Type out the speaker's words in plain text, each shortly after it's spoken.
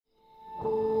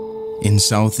in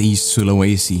South East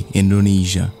Sulawesi,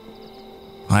 Indonesia,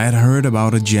 I had heard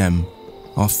about a gem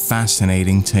of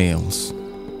fascinating tales.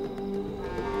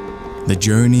 The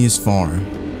journey is far,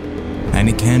 and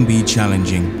it can be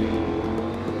challenging,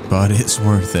 but it's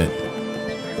worth it.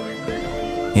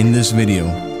 In this video,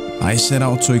 I set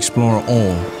out to explore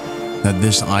all that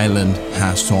this island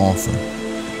has to offer.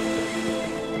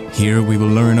 Here we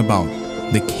will learn about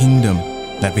the kingdom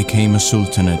that became a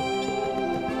sultanate.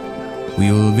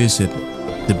 We will visit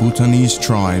the Butonese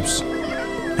tribes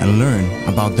and learn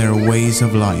about their ways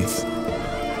of life.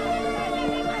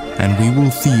 And we will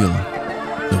feel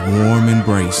the warm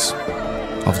embrace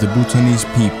of the Butonese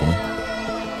people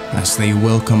as they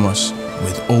welcome us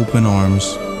with open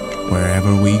arms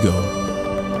wherever we go.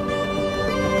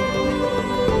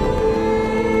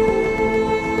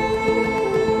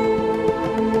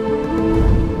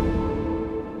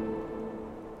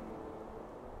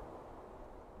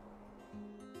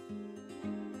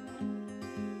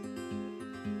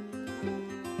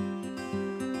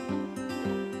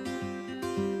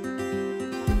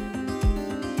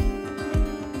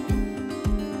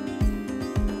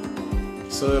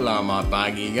 Selamat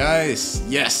pagi guys!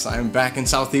 Yes, I'm back in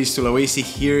Southeast Sulawesi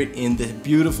here in the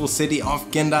beautiful city of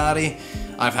Kendari.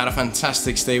 I've had a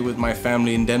fantastic stay with my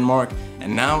family in Denmark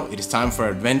and now it is time for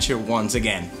adventure once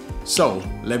again. So,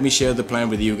 let me share the plan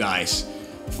with you guys.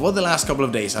 For the last couple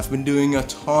of days I've been doing a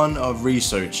ton of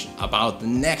research about the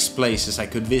next places I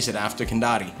could visit after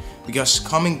Kendari, because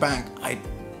coming back I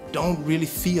don't really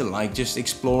feel like just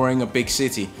exploring a big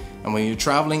city, and when you're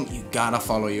traveling you gotta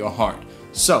follow your heart.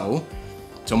 So,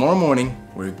 tomorrow morning,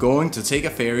 we're going to take a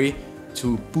ferry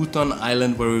to Buton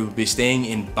Island where we will be staying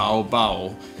in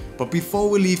Baubau. But before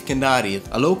we leave Kendari,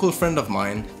 a local friend of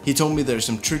mine, he told me there's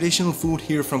some traditional food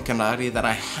here from Kendari that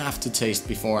I have to taste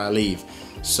before I leave.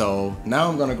 So now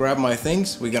I'm gonna grab my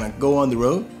things, we're gonna go on the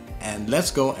road, and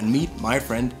let's go and meet my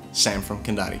friend Sam from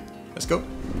Kendari. Let's go!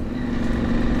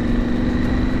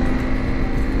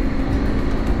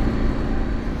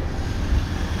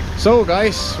 So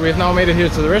guys, we've now made it here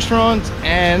to the restaurant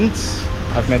and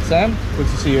I've met Sam. Good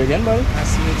to see you again, buddy.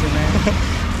 Nice to meet you, man.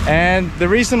 And the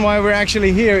reason why we're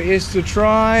actually here is to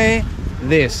try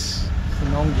this.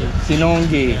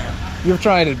 Sinonggi. Yeah. You've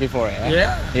tried it before, yeah?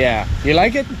 Yeah. Yeah. You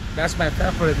like it? That's my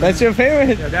favorite. That's your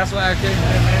favorite? Yeah, that's why I came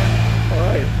here, man.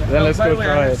 Alright, then let's go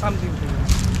try it. Something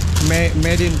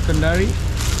made in Kendari.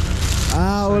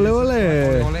 Ah, ole ole.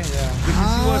 Yeah.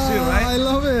 Right? I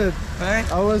love it. Right?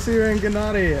 I was here in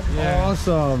Kendari. Yeah.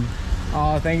 Awesome.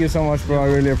 Oh, thank you so much, bro. I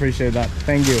really appreciate that.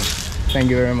 Thank you. Thank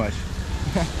you very much.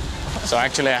 So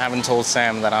actually, I haven't told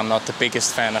Sam that I'm not the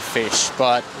biggest fan of fish,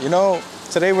 but you know,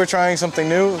 today we're trying something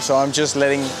new, so I'm just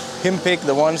letting him pick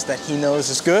the ones that he knows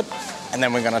is good, and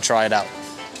then we're gonna try it out.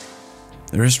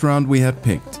 The restaurant we had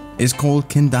picked is called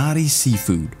Kendari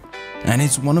Seafood, and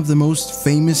it's one of the most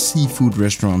famous seafood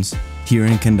restaurants here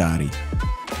in Kendari.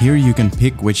 Here you can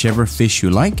pick whichever fish you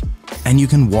like, and you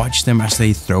can watch them as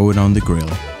they throw it on the grill.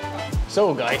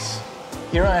 So guys,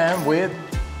 here I am with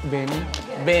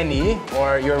Benny,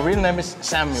 or your real name is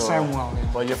Samuel. Samuel, yeah.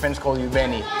 But your friends call you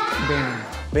Benny. Benny.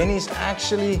 Benny's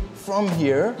actually from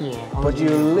here, Yeah, but you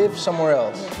live somewhere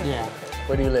else. Yeah.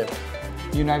 Where do you live?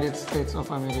 United States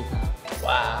of America.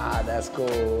 Wow, that's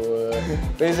cool.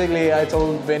 Basically, I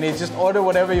told Benny, just order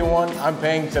whatever you want, I'm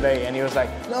paying today. And he was like,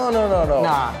 no.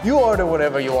 Nah. You order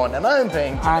whatever you want, and I'm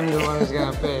paying today. I'm the one who's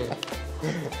gonna pay.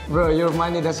 Bro, your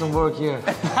money doesn't work here.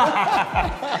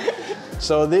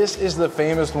 So this is the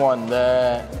famous one,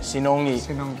 the Sinonggi.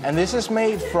 Sinonggi. And this is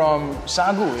made from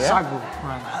sagu, yeah? Sagu,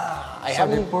 right. So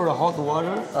they pour the hot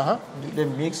water, they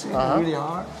mix it really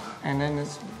hard, and then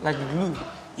it's like glue.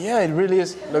 Yeah, it really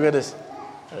is. Look at this.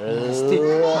 Stick,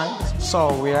 right? So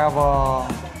we have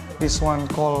this one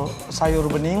called sayur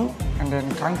bening, and then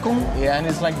kangkung. Yeah, and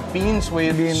it's like beans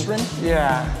with shrimp.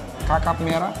 Yeah, kakap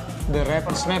merah, the red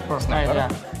snapper, right? Yeah.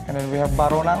 And then we have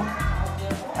baronang.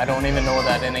 I don't even know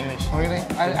that in English. Really?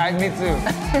 I need to.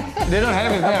 They don't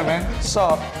have it there, man.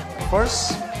 So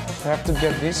first we have to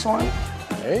get this one.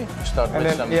 Okay, start and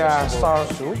with then, some vegetable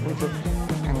soup.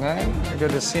 And then we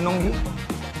get the sinonggi.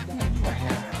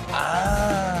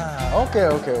 Ah, okay.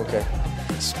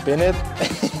 Spin it.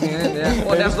 Yeah.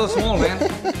 Oh, that's so small, man.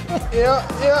 Yeah.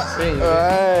 See,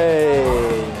 right.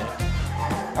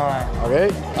 Alright. Okay.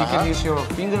 You can use your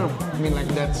finger. I mean, like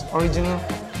that's original.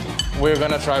 We're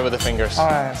gonna try with the fingers.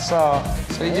 Alright. So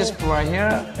you just put right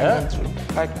here, and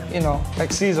then,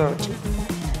 like Caesar.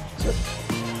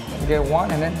 Get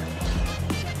one, and then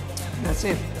that's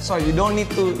it. So you don't need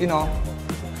to,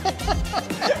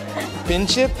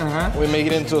 pinch it, we make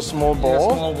it into a small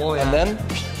ball, small ball, and then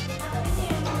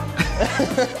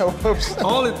Whoops.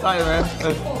 All the time, man.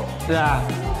 Yeah.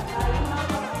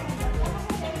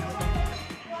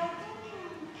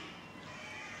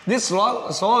 This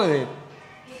solid.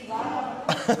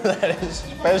 That is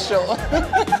special.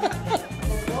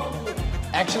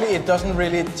 Actually, it doesn't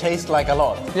really taste like a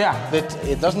lot. Yeah.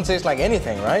 It doesn't taste like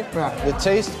anything, right? Yeah. The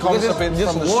taste comes a bit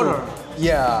just from the water. soup.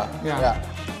 Yeah.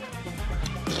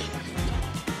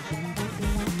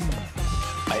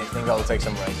 I think I'll take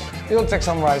some rice. You'll take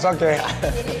some rice, okay.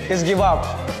 Let's give up.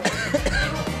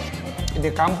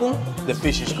 The kampung? The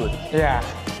fish is good. Yeah.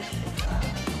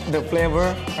 The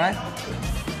flavor, right?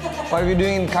 What we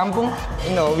doing in kampung?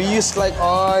 You know, we use like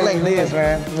this,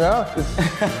 man. Yeah.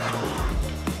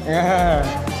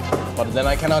 Yeah. But then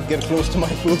I cannot get close to my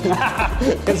food.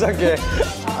 It's okay.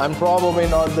 I'm probably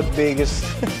not the biggest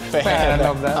fan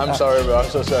of that. I'm sorry, bro. I'm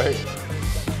so sorry.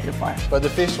 You're fine. But the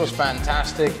fish was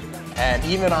fantastic. And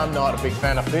even I'm not a big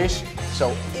fan of fish.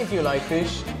 So if you like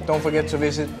fish, don't forget to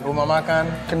visit Rumah Makan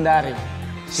Kendari.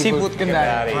 Seafood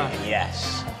Kendari.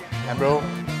 Yes. And bro,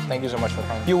 thank you so much for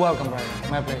coming. You're welcome, brother.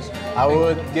 My pleasure. I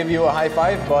would give you a high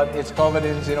five, but it's covered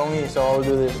in Sinonggi, so I'll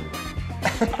do this.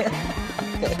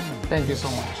 Thank you so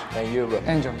much. Thank you, bro.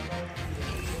 Enjoy.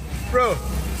 Bro,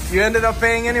 you ended up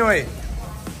paying anyway.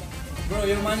 Bro,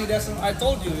 your money doesn't... I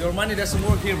told you, your money doesn't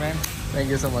work here, man. Thank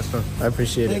you so much, bro. I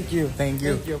appreciate it. Thank you. Thank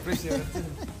you. Thank you. Appreciate it.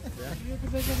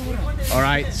 All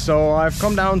right, so I've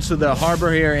come down to the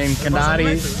harbor here in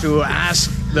Kendari to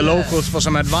ask the locals for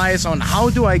some advice on how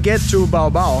do I get to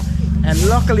Baubau. And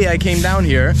luckily I came down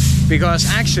here because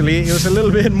actually it was a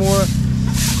little bit more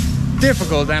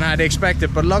difficult than I'd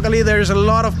expected. But luckily there's a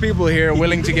lot of people here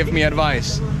willing to give me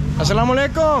advice.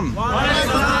 Assalamualaikum.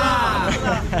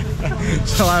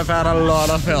 So I've had a lot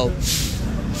of help.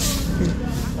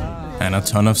 And a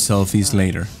ton of selfies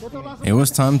later, it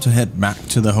was time to head back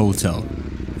to the hotel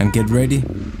and get ready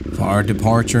for our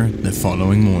departure the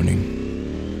following morning.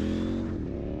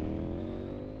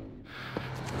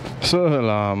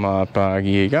 Selamat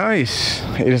pagi, guys.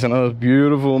 It is another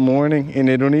beautiful morning in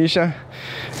Indonesia,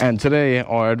 and today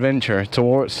our adventure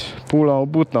towards Pulau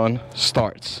Buton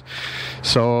starts.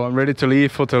 So I'm ready to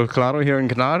leave Hotel Claro here in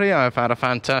Kendari. I've had a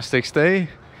fantastic stay.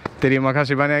 Terima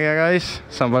kasih banyak ya guys.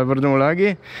 Sampai bertemu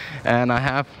lagi. And I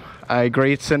have a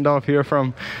great send-off here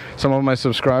from some of my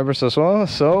subscribers as well.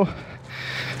 So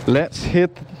let's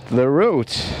hit the road.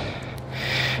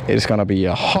 It's gonna be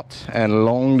a hot and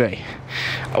long day.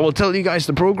 I will tell you guys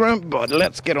the program, but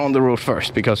let's get on the road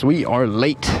first because we are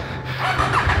late.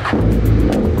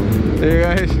 See you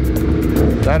guys.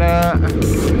 Tada.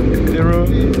 See you, bro.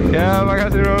 Ya,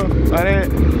 makasih bro. Mari.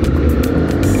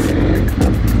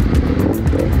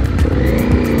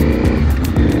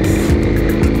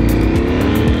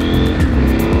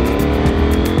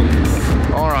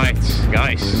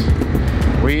 Guys,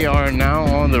 we are now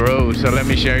on the road, so let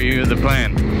me share you the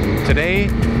plan.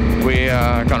 Today we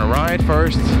are gonna ride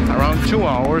first around 2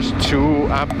 hours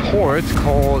to a port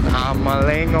called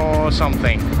Amalengo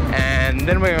something, and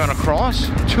then we're gonna cross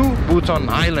to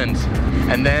Buton Island,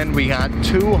 and then we got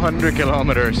 200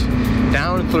 kilometers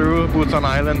down through Buton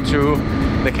Island to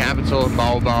the capital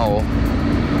Baubau.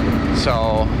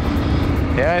 So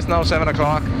yeah, it's now 7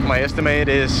 o'clock. My estimate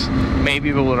is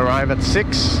maybe we will arrive at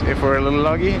 6 if we're a little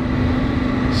lucky.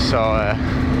 So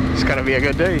it's gonna be a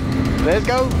good day. Let's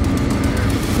go!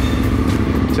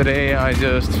 Today I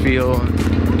just feel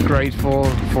grateful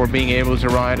for being able to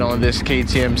ride on this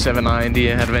KTM 790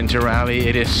 Adventure Rally.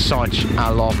 It is such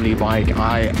a lovely bike.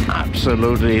 I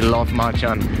absolutely love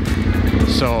Machan.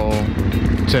 So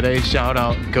today's shout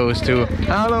out goes to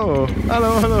hello.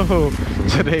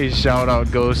 Today's shout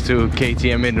out goes to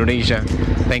KTM Indonesia.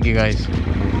 Thank you guys.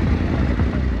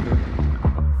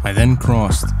 I then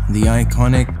crossed the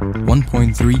iconic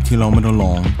 1.3 kilometer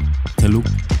long Teluk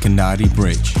Kendari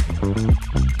Bridge.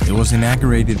 It was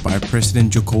inaugurated by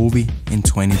President Jokowi in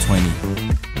 2020.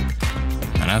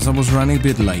 And as I was running a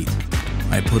bit late,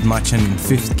 I put Machan in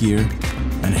 5th gear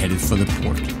and headed for the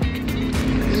port.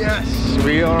 Yes,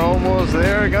 we are almost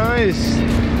there, guys.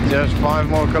 Just 5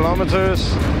 more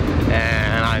kilometers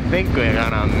and I think we're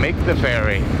gonna make the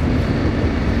ferry.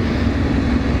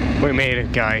 We made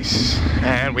it, guys,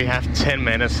 and we have 10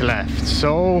 minutes left.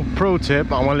 So pro tip,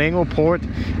 Amalengo port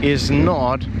is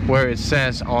not where it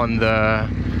says on the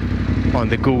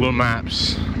Google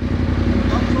Maps.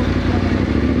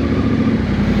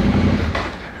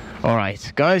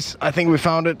 Alright guys, I think we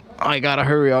found it. I gotta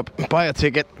hurry up, buy a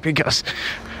ticket, because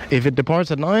if it departs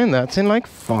at 9, that's in like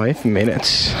 5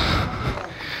 minutes.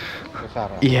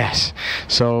 Yes,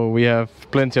 so we have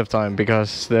plenty of time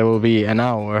because there will be an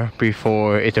hour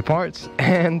before it departs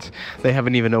and they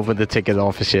haven't even opened the ticket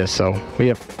office yet, so we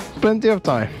have plenty of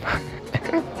time.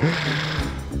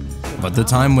 But the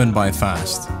time went by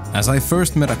fast, as I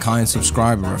first met a kind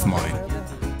subscriber of mine,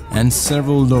 and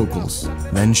several locals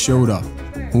then showed up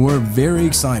who were very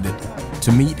excited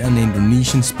to meet an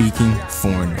Indonesian-speaking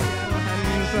foreigner.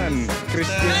 Hansen,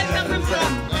 Kristian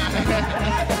Hansen.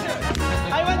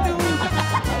 I want to.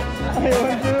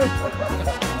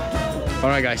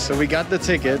 Alright guys, so we got the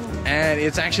ticket and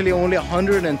it's actually only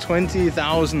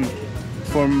 120,000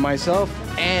 for myself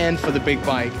and for the big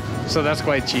bike. So that's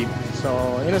quite cheap.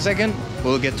 So in a second,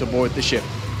 we'll get to board the ship.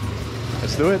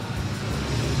 Let's do it.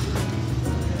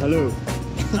 Hello.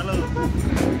 Hello.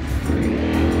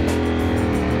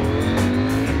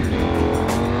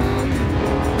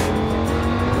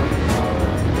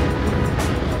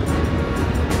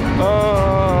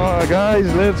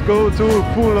 Guys, let's go to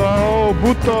Pulau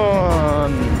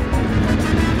Buton.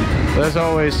 There's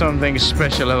always something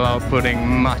special about putting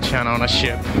matcha on a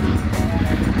ship.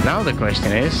 Now the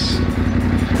question is,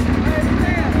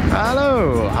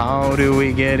 hello, how do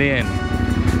we get in?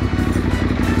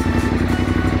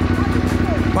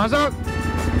 Masuk.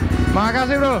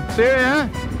 Makasih bro. See you ya.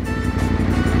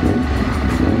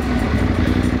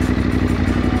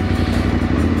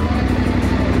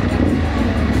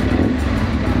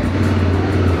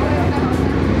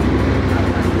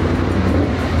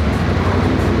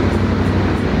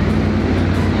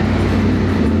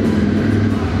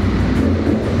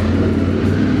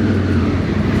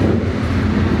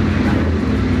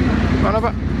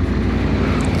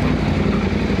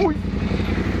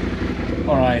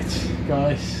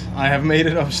 Guys, I have made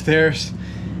it upstairs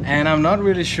and I'm not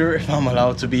really sure if I'm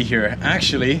allowed to be here.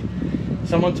 Actually,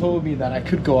 someone told me that I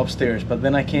could go upstairs, but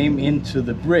then I came into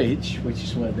the bridge, which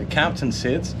is where the captain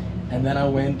sits, and then I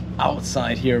went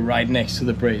outside here right next to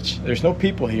the bridge. There's no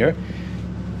people here.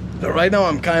 But right now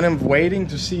I'm kind of waiting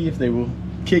to see if they will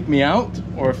kick me out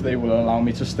or if they will allow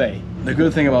me to stay. The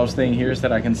good thing about staying here is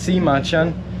that I can see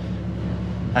Machan.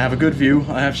 I have a good view,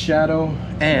 I have shadow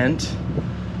and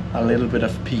a little bit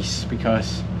of peace,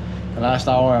 because the last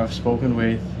hour I've spoken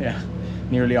with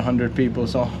nearly 100 people,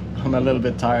 so I'm a little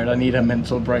bit tired. I need a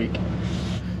mental break.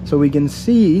 So we can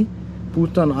see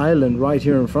Buton Island right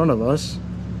here in front of us,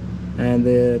 and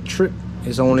the trip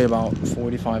is only about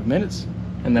 45 minutes,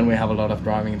 and then we have a lot of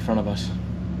driving in front of us.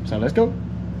 So let's go.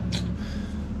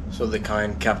 So the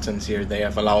kind captains here, they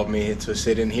have allowed me to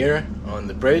sit in here on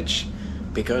the bridge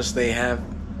because they have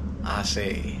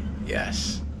AC.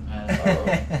 Yes.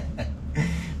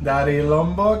 Dari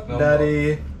Lombok,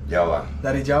 dari Jawa.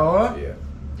 Dari Jawa? Iya.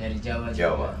 Dari Jawa.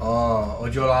 Jawa. Oh,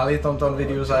 ojo lali tonton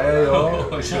video saya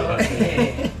yo.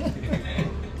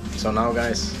 So now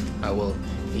guys, I will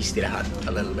istirahat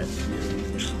a little bit.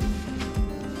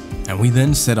 And we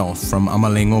then set off from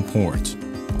Amalengo port,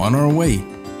 on our way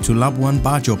to Labuan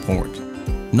Bajo port,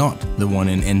 not the one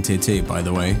in NTT by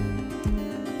the way.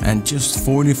 And just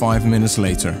 45 minutes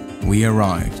later, we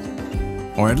arrived.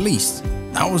 Or at least,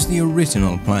 that was the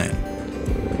original plan.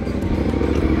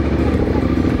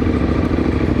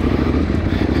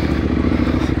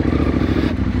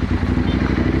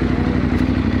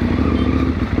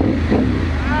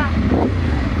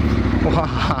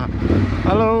 Wow.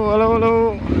 Hello, hello,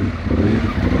 hello.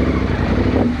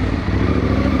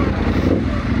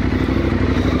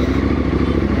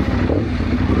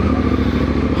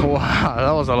 Wow,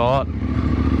 that was a lot.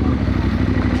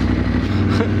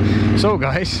 So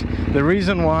guys, the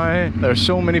reason why there's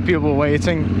so many people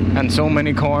waiting and so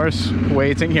many cars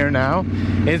waiting here now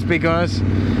is because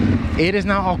it is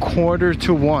now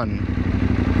 1:45.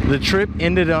 The trip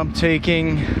ended up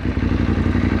taking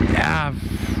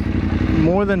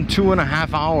more than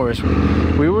 2.5 hours.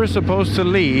 We were supposed to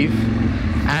leave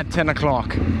at 10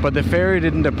 o'clock, but the ferry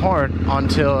didn't depart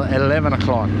until 11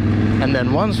 o'clock. And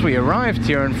then once we arrived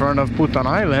here in front of Buton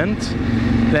Island,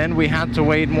 then we had to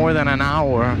wait more than an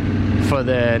hour for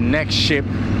the next ship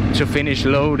to finish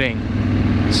loading.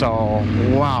 So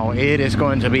wow, it is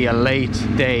going to be a late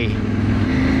day.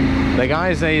 The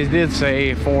guys, they did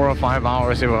say 4 or 5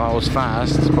 hours if I was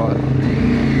fast, but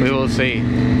we will see.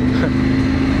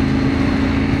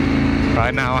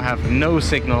 Right now I have no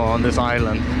signal on this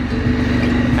island,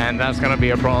 and that's gonna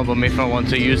be a problem if I want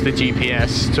to use the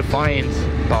GPS to find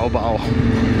Baubau.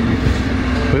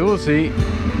 We will see.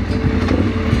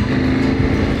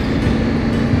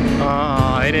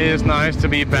 It is nice to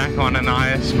be back on a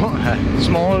nice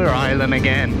smaller island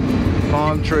again.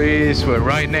 Palm trees, we're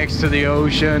right next to the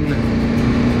ocean.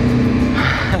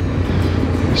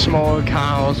 Small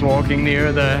cows walking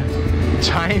near the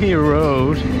tiny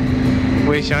road,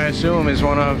 which I assume is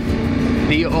one of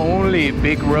the only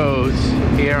big roads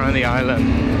here on the island.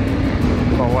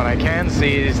 But what I can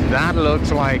see is that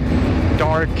looks like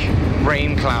dark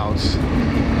rain clouds.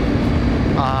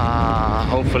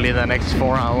 Hopefully the next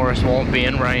 4 hours won't be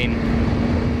in rain.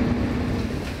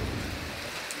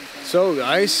 So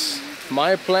guys,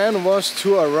 my plan was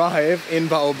to arrive in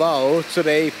Baubau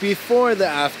today before the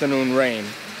afternoon rain.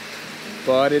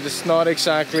 But it is not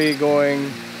exactly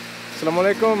going...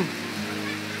 Assalamualaikum.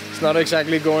 It's not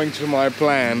exactly going to my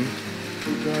plan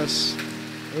because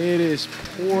it is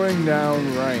pouring down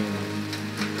rain.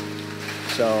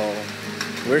 So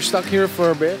we're stuck here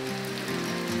for a bit.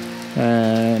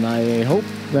 And I hope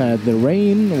that the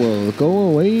rain will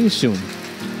go away soon.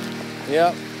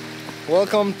 Yeah.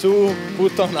 Welcome to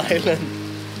Buton Island.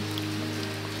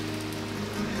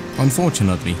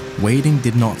 Unfortunately, waiting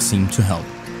did not seem to help,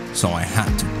 so I had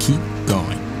to keep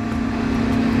going.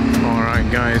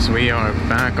 Alright guys, we are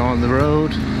back on the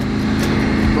road.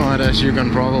 But as you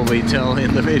can probably tell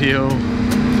in the video,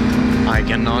 I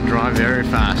cannot drive very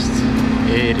fast.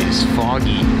 It is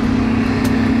foggy.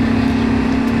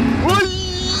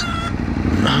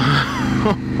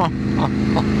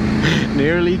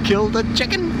 Nearly killed a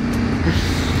chicken.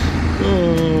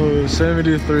 Oh,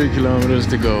 73 kilometers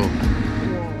to go.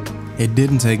 It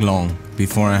didn't take long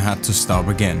before I had to stop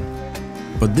again.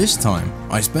 But this time,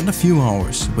 I spent a few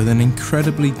hours with an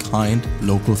incredibly kind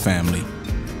local family.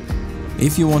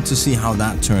 If you want to see how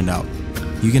that turned out,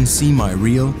 you can see my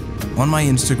reel on my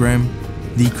Instagram,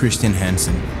 the Kristian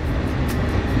Hansen.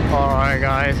 Alright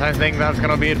guys, I think that's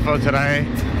gonna be it for today.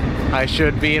 I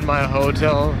should be in my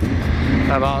hotel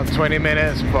about 20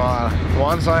 minutes, but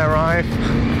once I arrive,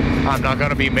 I'm not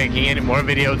gonna be making any more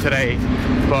video today.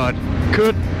 But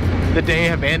could the day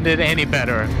have ended any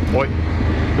better? Wait,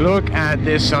 look at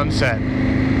this sunset.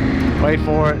 Wait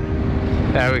for it.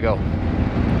 There we go.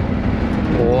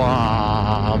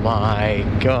 Wow, my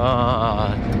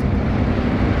God.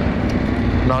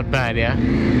 Not bad, yeah?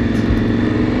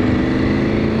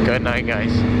 Good night,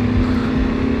 guys.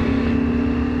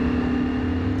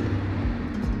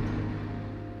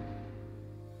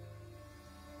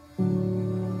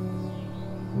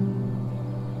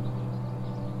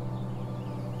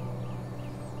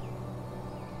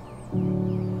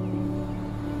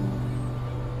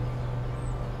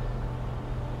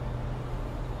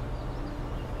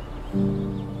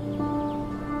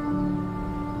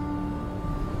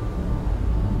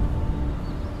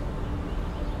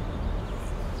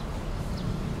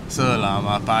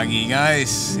 Selamat pagi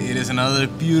guys, it is another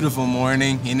beautiful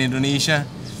morning in Indonesia.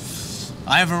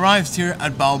 I have arrived here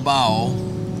at Baubau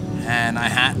and I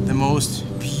had the most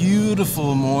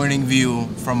beautiful morning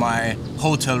view from my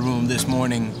hotel room this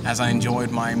morning as I enjoyed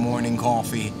my morning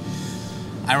coffee.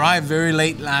 I arrived very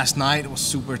late last night, was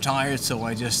super tired, so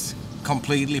I just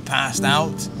completely passed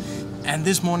out. And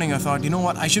this morning I thought, you know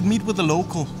what, I should meet with a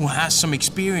local who has some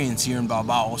experience here in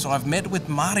Baubau. So I've met with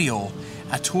Mario,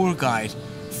 a tour guide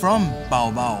from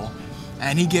Baubau,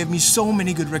 and he gave me so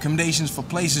many good recommendations for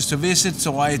places to visit,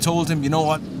 so I told him, you know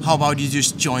what, how about you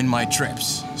just join my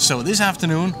trips? So this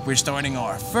afternoon we're starting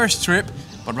our first trip,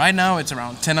 but right now it's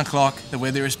around 10 o'clock, the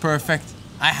weather is perfect.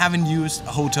 I haven't used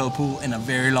a hotel pool in a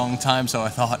very long time, so I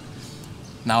thought,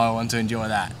 now I want to enjoy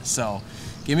that. So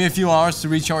give me a few hours to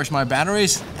recharge my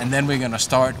batteries, and then we're gonna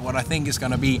start what I think is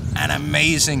gonna be an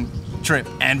amazing trip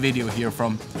and video here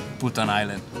from Buton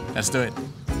Island. Let's do it.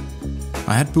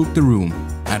 I had booked a room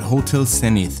at Hotel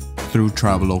Zenith through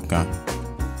Traveloka,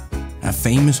 a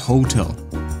famous hotel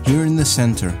here in the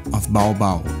center of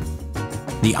Baubau,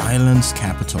 the island's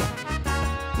capital.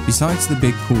 Besides the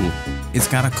big pool, it's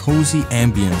got a cozy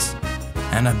ambience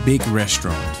and a big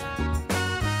restaurant.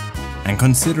 And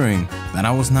considering that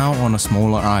I was now on a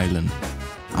smaller island,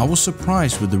 I was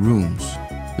surprised with the rooms.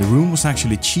 The room was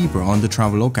actually cheaper on the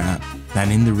Traveloka app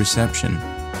than in the reception.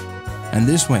 And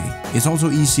this way, it's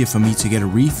also easier for me to get a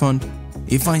refund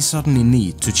if I suddenly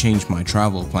need to change my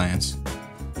travel plans.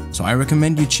 So I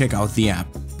recommend you check out the app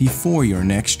before your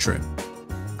next trip.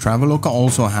 Traveloka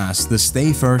also has the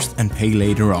stay first and pay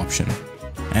later option.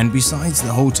 And besides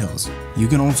the hotels, you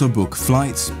can also book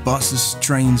flights, buses,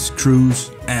 trains,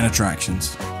 cruise and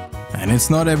attractions. And it's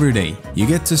not every day you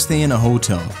get to stay in a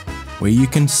hotel where you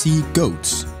can see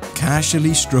goats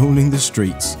casually strolling the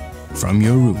streets from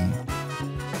your room.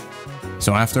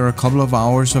 So after a couple of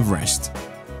hours of rest,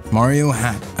 Mario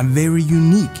had a very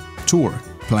unique tour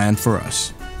planned for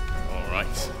us.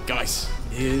 Alright, guys,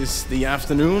 it is the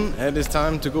afternoon and it's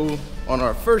time to go on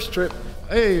our first trip.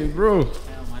 Hey bro,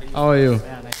 how are you?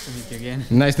 Yeah, nice to meet you again.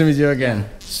 Nice to meet you again.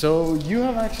 So you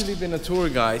have actually been a tour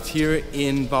guide here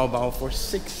in Baubau for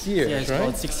 6 years, Yeah, it's right?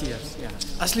 about 6 years. Yeah.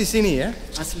 Asli sini ya?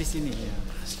 Asli sini,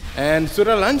 yeah. And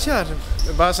sudah lancar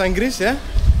bahasa Inggris ya?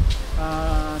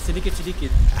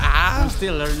 Sedikit-sedikit. Ah, I'm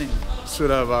still learning.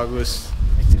 sudah bagus.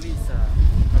 Actually,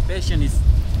 my passion is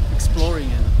exploring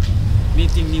and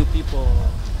meeting new people.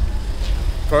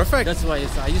 Perfect. That's why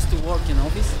I used to work in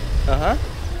office Uh-huh.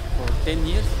 for 10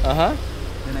 years. Uh-huh.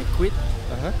 Then I quit.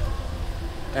 Uh-huh.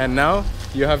 And now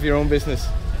you have your own business.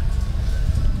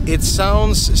 It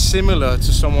sounds similar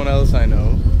to someone else I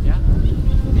know. Yeah.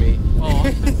 Me. Oh.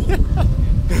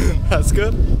 That's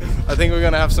good. I think we're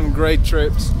gonna have some great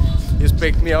trips. He's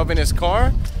picked me up in his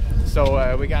car. So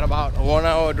we got about a 1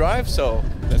 hour drive, so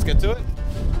let's get to it.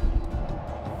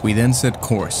 We then set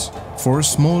course for a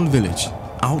small village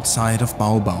outside of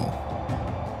Baubau,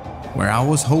 where I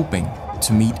was hoping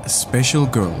to meet a special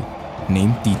girl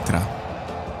named Ditra.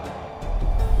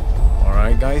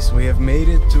 Alright guys, we have made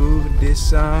it to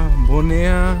this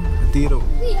Boneatiro.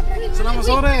 Selamat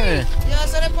sore. Ya,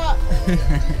 sore Pak.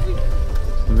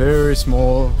 Very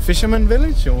small fisherman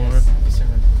village or?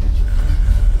 Fisherman village.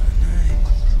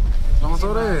 Selamat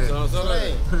sore. Selamat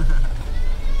sore.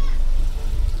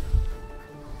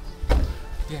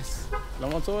 Yes.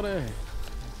 Selamat sore.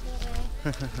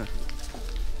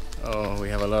 Oh, we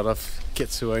have a lot of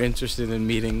kids who are interested in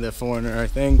meeting the foreigner, I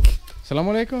think.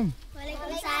 Assalamualaikum.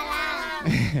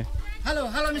 Waalaikumsalam.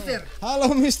 Halo Mister. Halo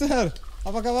Mister,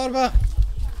 apa kabar Pak?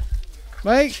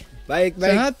 Baik. Baik,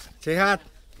 Sehat? Sehat.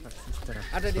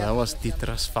 Ada That was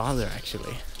Ditra's father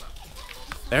actually.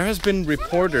 There has been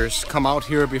reporters come out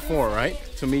here before, right?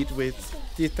 To meet with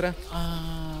Ditra?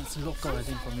 It's local, I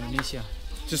think, from Indonesia.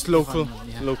 Just local,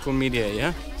 Yeah. local media,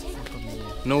 yeah? Local media.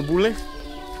 No bule?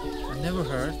 I never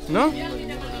heard. No?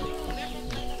 Never heard.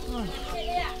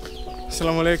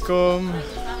 Assalamualaikum.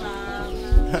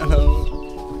 Hello.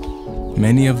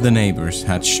 Many of the neighbors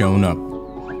had shown up,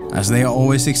 as they are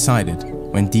always excited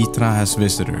when Ditra has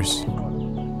visitors.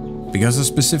 Because a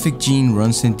specific gene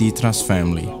runs in Ditra's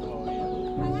family.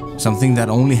 Something that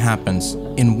only happens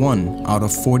in 1 out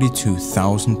of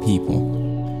 42,000 people.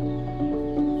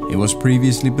 It was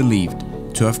previously believed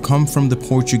to have come from the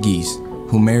Portuguese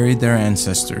who married their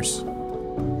ancestors.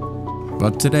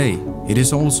 But today, it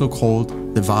is also called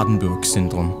the Waardenburg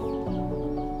syndrome.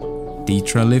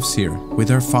 Ditra lives here with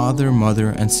her father,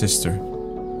 mother, and sister,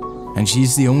 and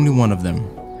she's the only one of them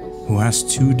who has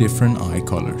 2 different eye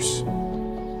colors.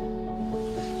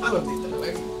 Halo Ditra.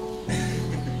 Pak.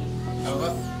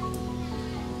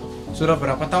 Sudah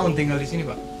berapa tahun tinggal di sini,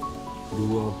 Pak?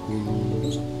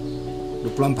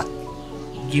 24.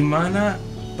 Gimana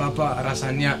Bapak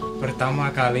rasanya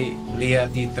pertama kali lihat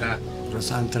Ditra?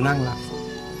 Perasaan tenang lah.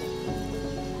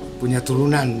 Punya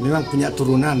turunan, memang punya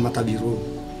turunan mata biru.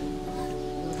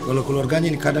 Kalau keluarganya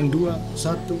ini kadang 2,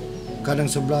 1, kadang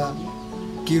sebelah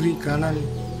kiri kanan.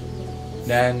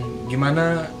 Dan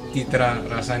gimana Ditra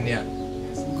rasanya?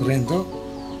 Keren tuh.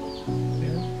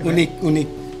 Unik.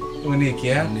 Unik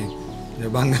ya? Unik. Ya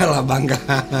bangga lah, bangga.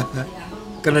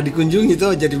 Karena dikunjungi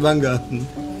tuh jadi bangga.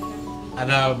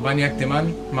 Ada banyak teman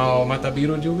mau mata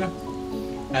biru juga?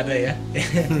 Ada ya?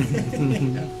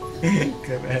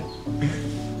 Keren.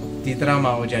 Ditra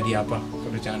mau jadi apa?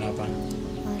 Pekerjaan apa?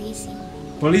 Polisi.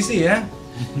 Polisi ya?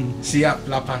 Siap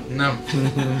 86.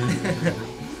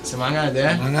 Semangat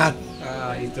ya? Semangat.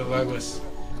 Itu bagus.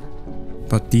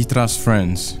 But Ditra's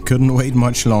friends couldn't wait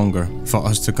much longer for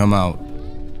us to come out.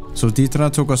 So Ditra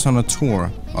took us on a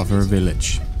tour of her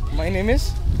village. My name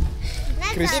is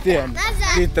Kristian.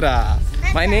 Ditra.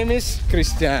 My name is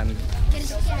Kristian.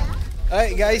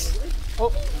 Hai guys.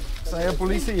 Oh, saya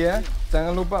polisi ya.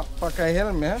 Jangan lupa pakai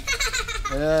helm ya.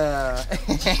 Ya.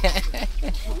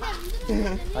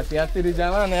 Hati-hati di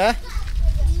jalan ya.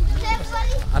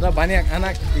 Ada banyak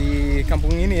anak di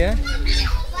kampung ini ya.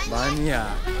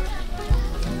 Banyak.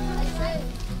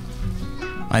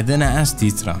 I then asked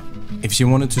Ditra if she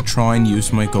wanted to try and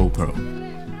use my GoPro.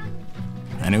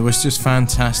 And it was just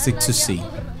fantastic to see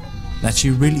that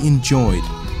she really enjoyed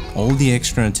all the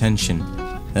extra attention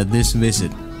that this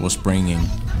visit was bringing.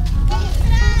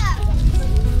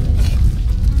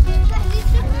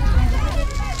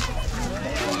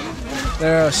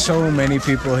 There are so many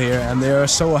people here and they are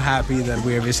so happy that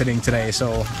we are visiting today,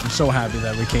 so I'm so happy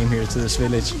that we came here to this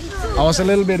village. I was a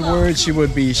little bit worried she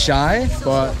would be shy,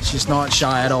 but she's not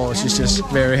shy at all, she's just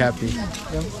very happy.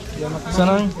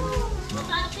 Senang?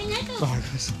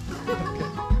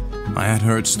 I had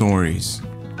heard stories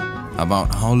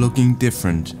about how looking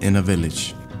different in a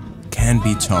village can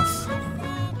be tough.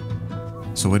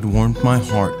 So it warmed my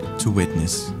heart to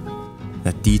witness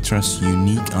that Ditra's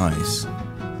unique eyes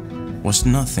was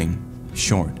nothing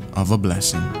short of a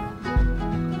blessing.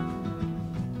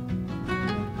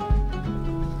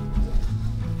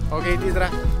 Oke Ditra,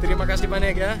 terima kasih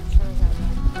banyak ya.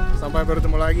 Sampai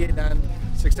bertemu lagi dan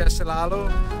Sukses selalu.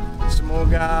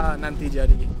 Semoga nanti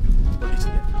jadi polisi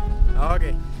ya.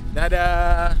 Oke,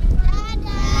 dadah.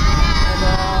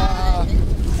 Dadah.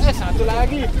 Satu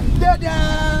lagi.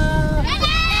 Dadah.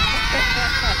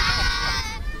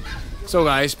 So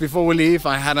guys, before we leave,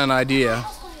 I had an idea.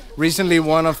 Recently,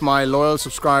 one of my loyal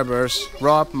subscribers,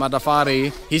 Rob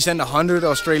Matafari, he sent $100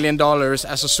 Australian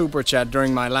as a super chat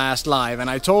during my last live, and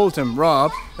I told him,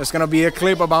 Rob, there's gonna be a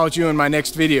clip about you in my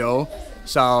next video.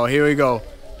 So here we go.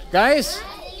 Guys,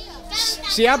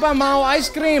 siapa mau ice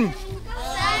cream?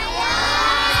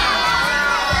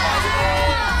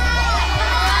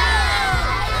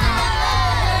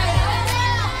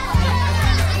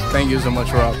 Thank you so much,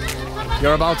 Rob.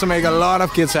 You're about to make a lot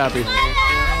of kids happy.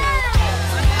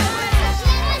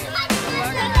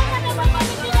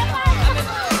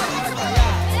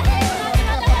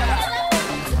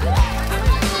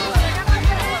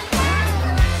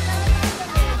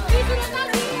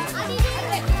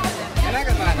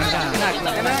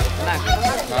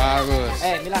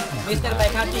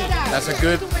 That's a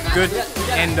good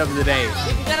end of the day.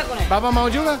 Papa mau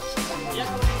juga?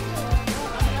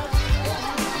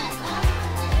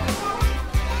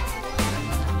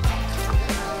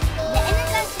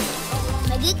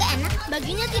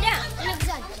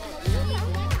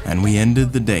 And we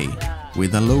ended the day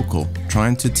with a local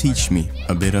trying to teach me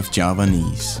a bit of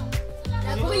Javanese.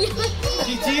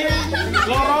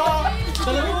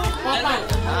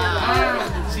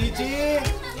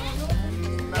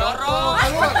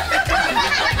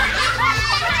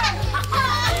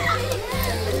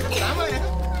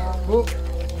 Bu,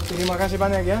 terima kasih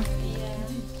banyak ya.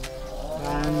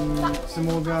 Dan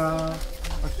semoga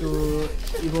waktu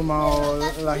ibu mau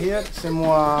lahir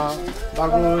semua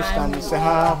bagus dan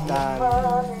sehat dan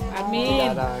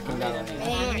tidak ada kendala.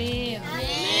 Amin.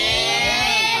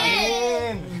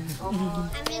 Amin.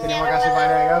 Terima kasih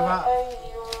banyak ya Pak.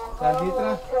 Dan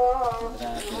Ditra,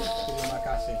 terima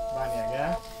kasih banyak ya.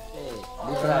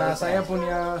 Saya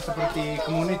punya seperti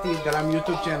community dalam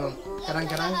YouTube channel.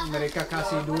 Kadang-kadang mereka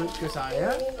kasih duit ke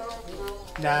saya.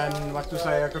 Dan waktu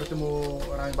saya ketemu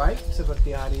orang baik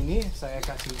seperti hari ini, saya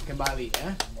kasih kembali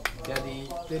ya. Jadi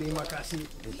terima kasih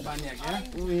banyak ya.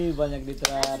 Wih, banyak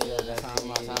Ditra.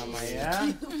 Sama-sama ya.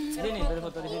 Sini,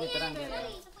 berfoto di sini terang ya.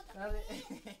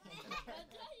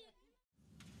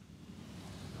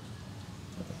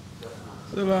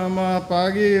 Selamat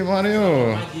pagi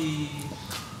Mario. Pagi.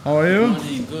 How are you?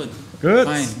 Morning, good. Good.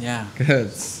 Fine, yeah.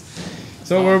 Good.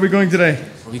 So where are we going today?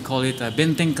 We call it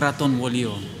Benteng Kraton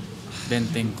Wolio.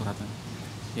 Benteng Kraton.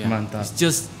 Yeah. Mantap. It's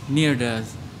just near the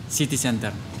city center.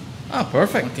 Ah,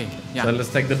 perfect. Okay. Yeah. So let's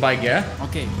take the bike, yeah?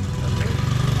 Okay.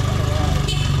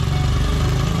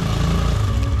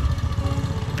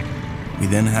 We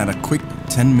then had a quick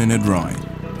 10-minute ride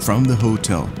from the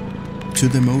hotel to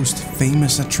the most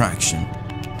famous attraction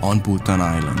on Buton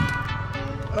Island.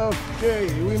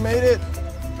 Okay, we made it.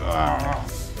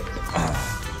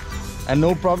 And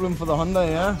no problem for the Honda,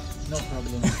 yeah? No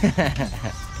problem.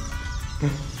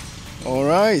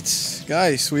 Alright,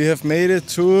 guys, we have made it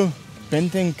to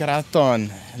Benteng Kraton,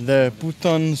 the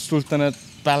Buton Sultanate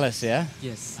Palace, yeah?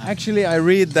 Yes. Actually, I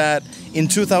read that in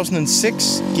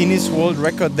 2006, Guinness World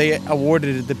Record, they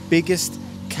awarded it the biggest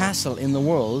castle in the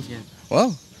world. Yeah.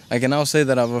 Well, I can now say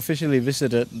that I've officially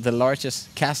visited the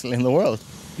largest castle in the world.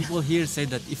 People here say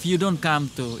that if you come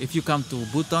to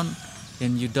Buton,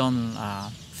 then you don't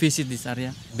visit this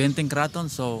area, Benteng Kraton.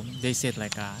 So they said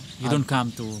like you don't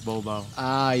come to Baubau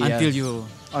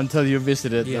until you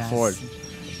visited the fort.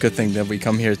 Good thing that we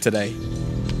come here today.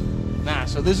 Nah,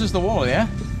 so this is the wall, yeah?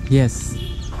 Yes.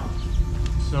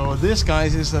 So this,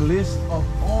 guys, is a list of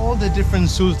all the different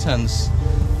sultans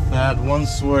that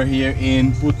once were here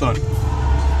in Buton.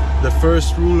 The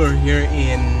first ruler here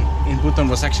in Buton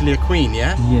was actually a queen,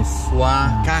 yeah? Yes.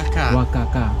 Wakaka.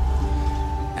 Wakaka.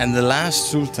 And the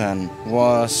last sultan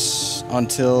was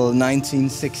until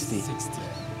 1960.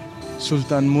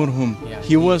 Sultan Murhum. Yeah.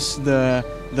 He was the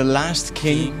last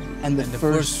king and the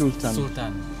first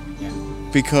sultan. Yeah.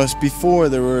 Because before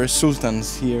there were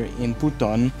sultans here in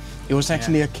Buton, it was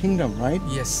actually a kingdom, right?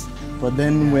 Yes. But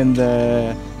then when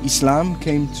the Islam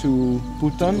came to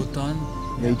Buton,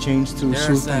 they changed to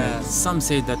sultanate. Some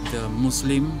say that the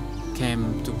Muslim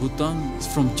came to Buton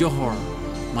from Johor,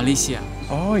 Malaysia.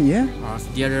 Oh yeah?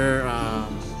 The other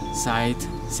side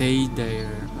say they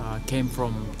came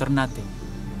from Ternate.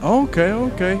 Okay,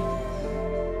 okay.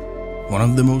 One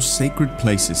of the most sacred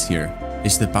places here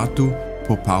is the Batu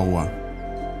Popawa.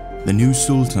 The new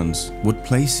sultans would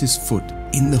place his foot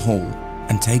in the hole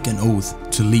and take an oath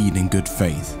to lead in good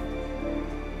faith.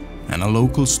 And a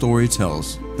local story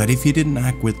tells that if he didn't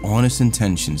act with honest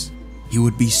intentions, he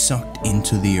would be sucked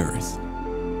into the earth.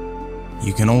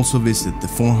 You can also visit the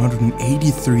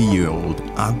 483-year-old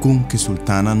Agung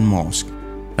Kesultanan Mosque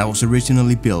that was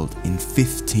originally built in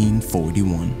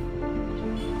 1541.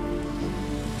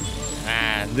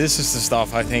 And this is the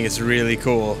stuff I think is really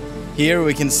cool. Here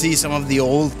we can see some of the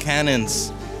old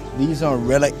cannons. These are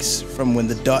relics from when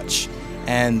the Dutch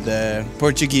and the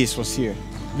Portuguese was here.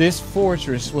 This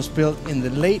fortress was built in the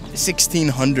late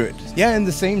 1600s. Yeah, in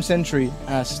the same century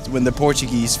as when the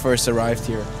Portuguese first arrived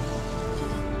here.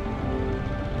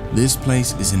 This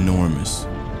place is enormous,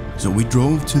 so we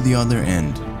drove to the other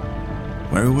end,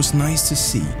 where it was nice to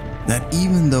see that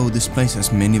even though this place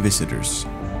has many visitors,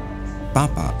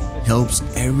 Papa helps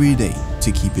every day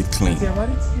to keep it clean.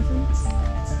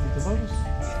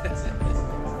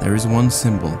 There is one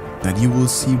symbol that you will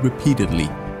see repeatedly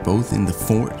both in the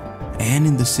fort and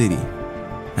in the city,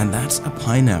 and that's a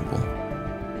pineapple.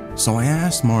 So I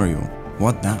asked Mario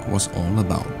what that was all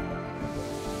about.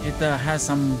 It has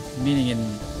some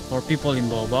meaning for people in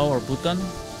Baubau or Buton.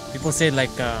 People say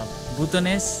like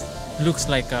Butonese looks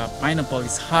like a pineapple.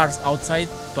 It's hard outside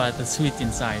but sweet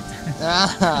inside.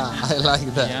 I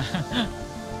like that. Yeah.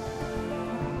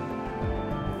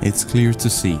 It's clear to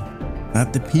see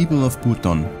that the people of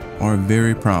Buton are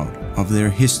very proud of their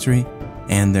history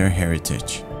and their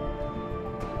heritage.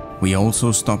 We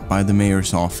also stopped by the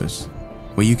mayor's office,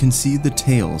 where you can see the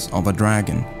tails of a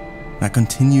dragon that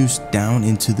continues down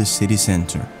into the city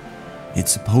center. It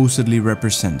supposedly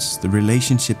represents the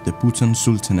relationship the Buton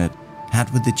Sultanate had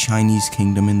with the Chinese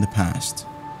kingdom in the past.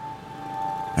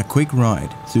 A quick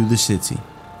ride through the city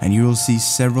and you will see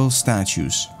several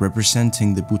statues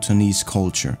representing the Bhutanese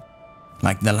culture,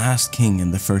 like the last king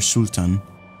and the first sultan.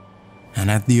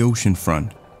 And at the ocean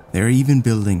front, they are even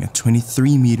building a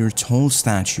 23-meter tall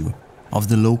statue of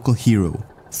the local hero,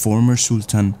 former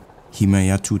Sultan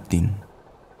Himayatuddin.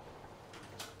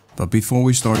 But before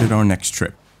we started our next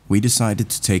trip, we decided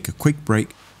to take a quick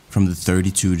break from the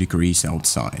 32 degrees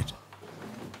outside.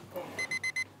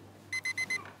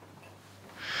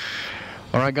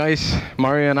 Alright guys,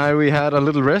 Mario and I, we had a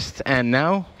little rest and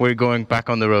now we're going back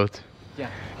on the road. Yeah.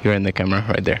 You're in the camera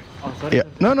right there. Oh, sorry. Yeah.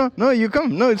 No, you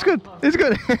come. No, it's good. It's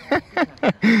good.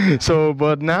 So,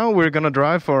 but now we're gonna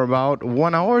drive for about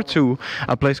 1 hour to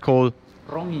a place called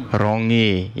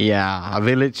Rongi. Yeah, a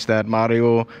village that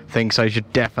Mario thinks I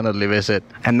should definitely visit.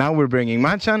 And now we're bringing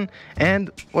Machan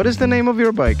and what is the name of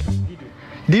your bike?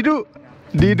 Didu.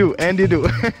 Didu and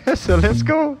Didu. So let's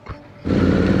go.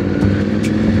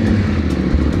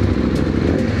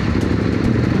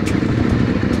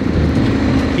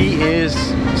 He is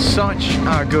such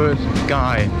a good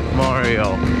guy,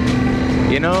 Mario.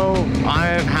 You know,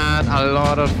 I've had a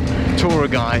lot of tour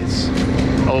guides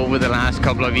over the last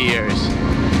couple of years,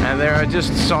 and there are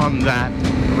just some that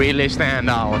really stand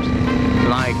out,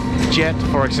 like Jet,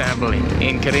 for example,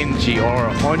 in Kerinci, or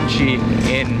Honchi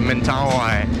in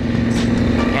Mentawai.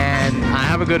 And I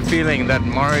have a good feeling that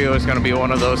Mario is going to be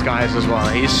one of those guys as well.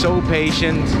 He's so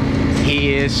patient,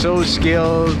 he is so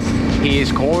skilled, he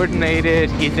is coordinated,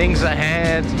 he thinks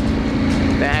ahead,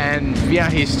 and yeah,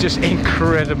 he's just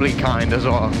incredibly kind as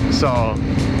well. So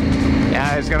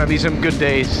yeah, it's gonna be some good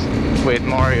days with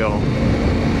Mario.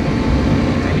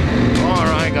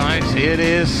 Alright guys, it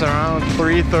is around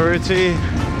 3:30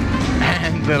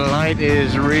 and the light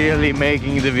is really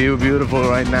making the view beautiful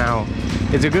right now.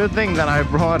 It's a good thing that I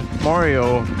brought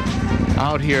Mario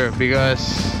out here,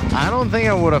 because I don't think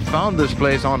I would have found this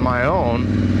place on my own.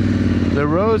 The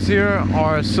roads here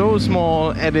are so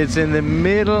small and it's in the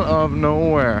middle of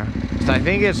nowhere. So I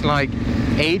think it's like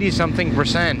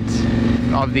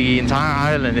 80-something% of the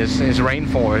entire island is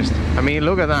rainforest. I mean,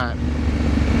 look at that.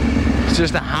 It's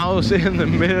just a house in the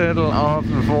middle of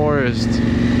the forest.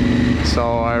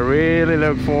 So I really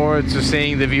look forward to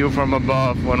seeing the view from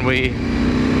above when we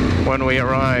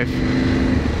arrive.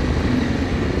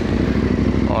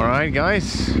 Alright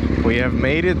guys, we have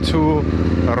made it to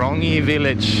Rongi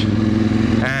village,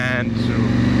 and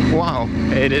wow,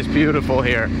 it is beautiful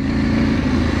here.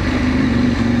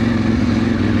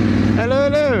 Hello,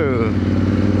 hello,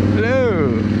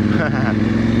 hello.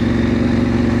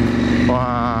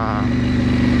 Wow.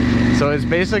 So it's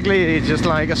basically just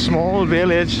like a small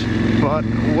village, but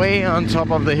way on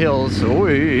top of the hills.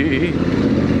 Oi,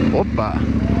 oppa.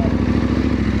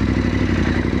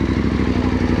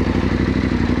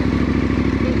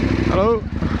 Hello.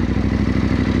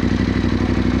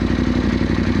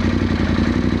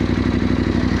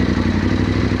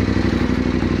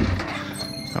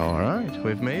 Alright,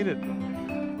 we've made it.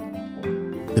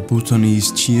 The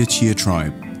Bhutanese Chia Chia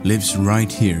tribe lives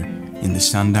right here in the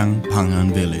Sandang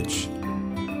Pangan village.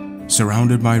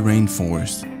 Surrounded by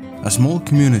rainforest, a small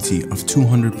community of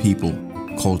 200 people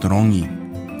called Rongi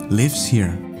lives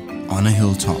here on a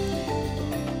hilltop.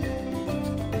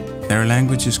 Their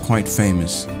language is quite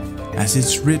famous as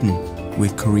it's written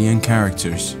with Korean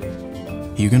characters.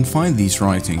 You can find these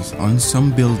writings on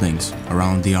some buildings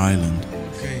around the island.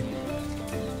 Okay.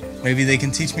 Maybe they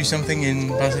can teach me something in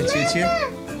Bahasa Cie-Cie?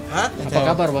 Hah? Apa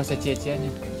kabar bahasa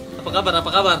Cie-Cie-nya? Apa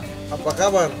kabar? Apa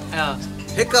kabar? Ya.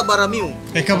 Heka baramiu.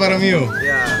 Eka Baramiu.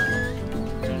 Yeah.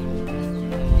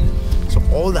 So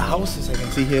all the houses I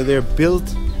can see here, they're built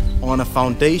on a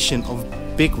foundation of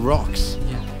big rocks.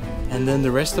 Yeah. And then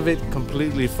the rest of it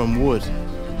completely from wood.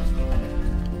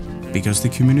 Because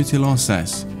the community law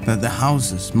says that the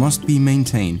houses must be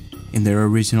maintained in their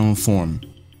original form.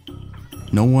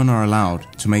 No one are allowed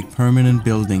to make permanent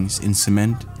buildings in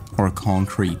cement or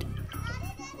concrete.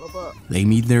 They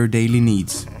meet their daily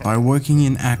needs by working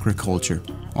in agriculture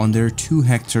on their 2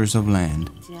 hectares of land.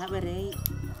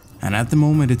 And at the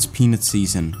moment it's peanut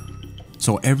season,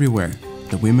 so everywhere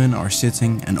the women are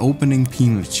sitting and opening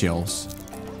peanut shells.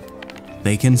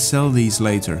 They can sell these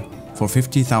later for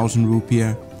 50,000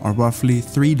 rupiah or roughly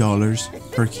 $3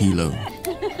 per kilo.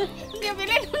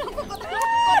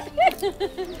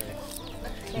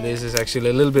 This is actually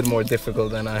a little bit more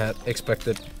difficult than I had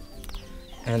expected,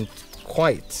 and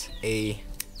quite a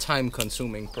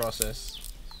time-consuming process.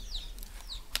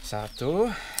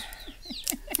 Satu.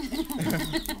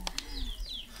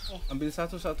 Ambil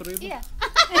satu ribu. Iya.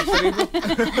 1.000.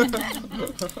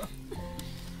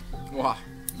 Wow,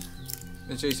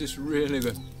 it tastes really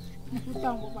good.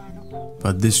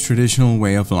 But this traditional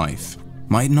way of life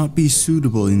might not be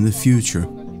suitable in the future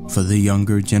for the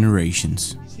younger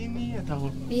generations.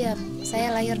 Iya,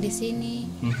 saya lahir di sini.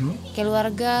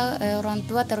 Keluarga, orang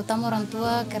tua, terutama orang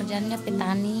tua kerjanya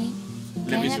petani.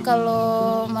 Kayaknya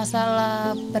kalau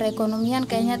masalah perekonomian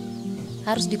kayaknya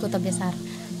harus di kota besar.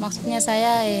 Maksudnya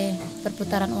saya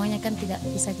perputaran uangnya kan tidak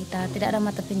ada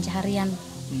mata pencaharian.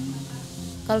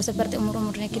 Kalau seperti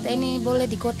umur-umurnya kita ini boleh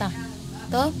di kota,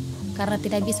 toh? Karena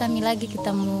tidak bisa lagi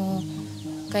kita mau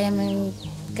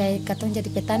kayak katong jadi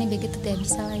petani begitu tidak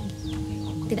bisa lagi,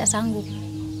 tidak sanggup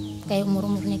kayak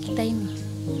umur-umurnya kita ini.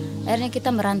 Akhirnya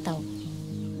kita merantau.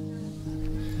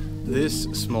 This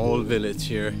small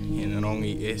village here in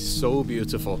Sinonggi is so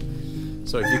beautiful.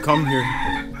 So if you come here,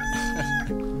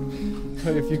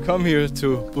 to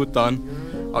Buton,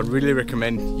 I'd really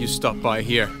recommend you stop by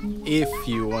here if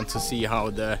you want to see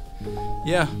how the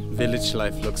village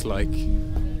life looks like.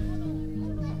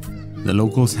 The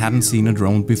locals hadn't seen a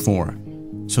drone before,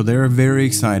 so they are very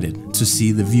excited to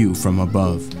see the view from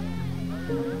above.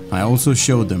 I also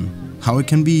showed them how it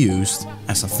can be used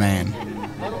as a fan.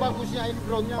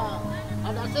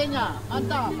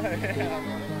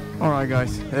 Alright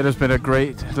guys, it has been a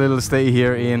great little stay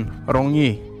here in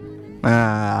Rongi.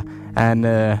 And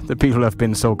the people have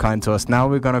been so kind to us. Now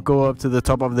we're gonna go up to the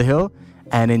top of the hill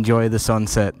and enjoy the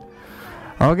sunset.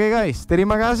 Okay guys,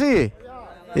 terima kasih.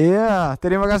 Iya,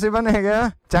 terima kasih banyak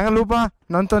ya. Jangan lupa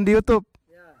nonton di YouTube.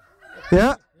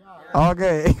 Ya?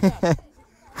 Oke.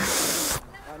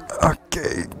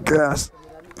 Oke, gas.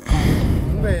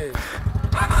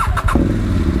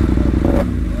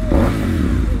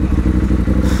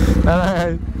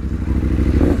 Alright.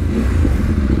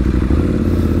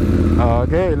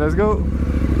 Okay, let's go.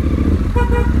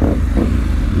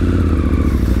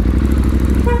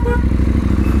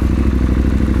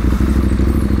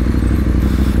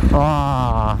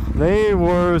 They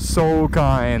were so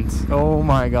kind. Oh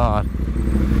my god.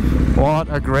 What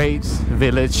a great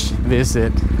village visit.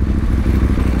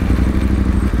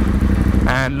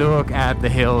 And look at the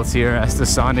hills here as the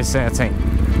sun is setting.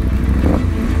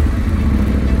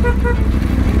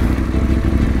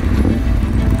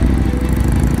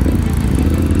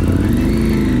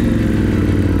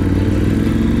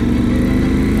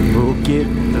 Bukit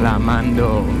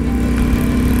Lamando.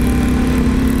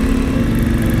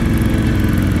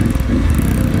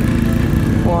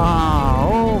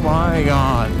 Wow, oh my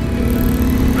god.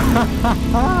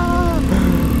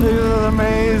 This is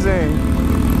amazing.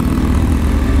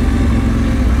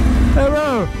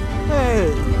 Hello.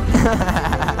 Hey.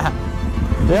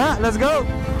 Yeah, let's go.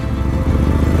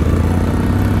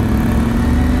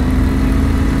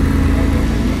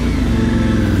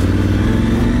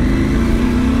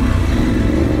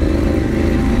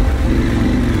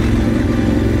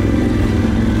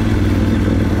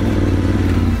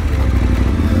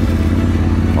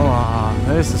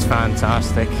 This is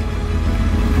fantastic.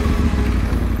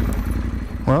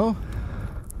 Well,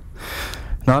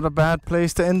 not a bad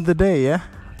place to end the day, yeah?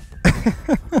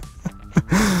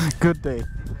 Good day.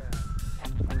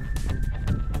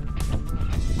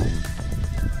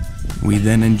 We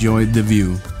then enjoyed the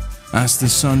view as the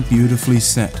sun beautifully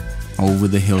set over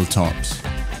the hilltops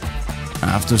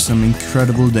after some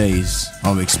incredible days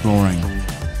of exploring.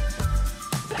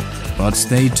 But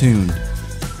stay tuned,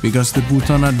 because the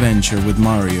Buton adventure with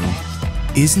Mario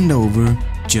isn't over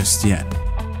just yet,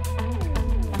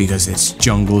 because it's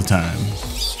jungle time.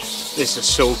 This is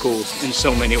so cool in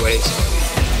so many ways.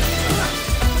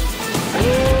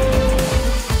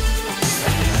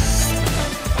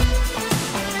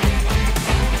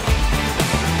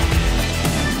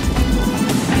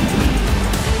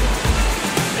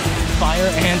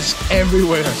 Fire ants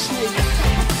everywhere.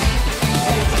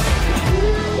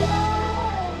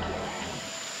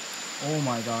 Oh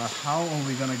my god, how are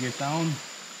we gonna get down?